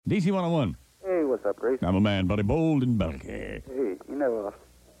DC 101. Hey, what's up, Grace? I'm a man, buddy, bold and bulky. Hey,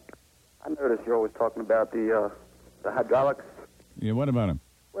 I noticed you're always talking about the hydraulics. Yeah, what about him?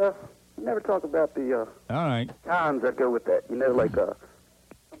 Well, you never talk about the All right. cons that go with that.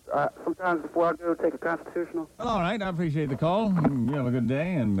 Sometimes before I go take a constitutional. All right, I appreciate the call. You have a good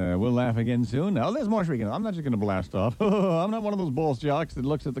day, and we'll laugh again soon. Now, there's more shrieking. I'm not just going to blast off. I'm not one of those boss jocks that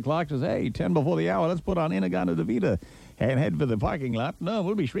looks at the clock and says, hey, 10 before the hour, let's put on Inagana Davida and head for the parking lot. No,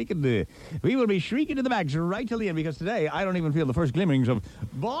 we'll be shrieking we will be shrieking to the max right till the end, because today I don't even feel the first glimmerings of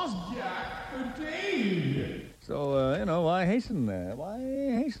Boss Jack fatigue. So, why hasten? Why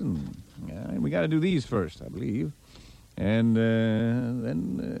hasten? We got to do these first, I believe. And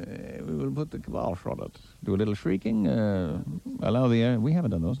then we will put the kibosh on it. Do a little shrieking. Allow the air. We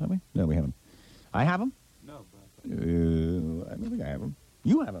haven't done those, have we? No, we haven't. I have them? No, I don't think I have them.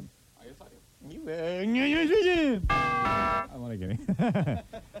 You have them. yes, I do. I'm only kidding.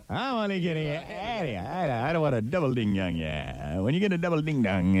 I'm only kidding. I don't want a double ding-dong, yeah. When you get a double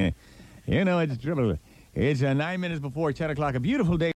ding-dong, it's trouble. It's 9 minutes before 10 o'clock. A beautiful day.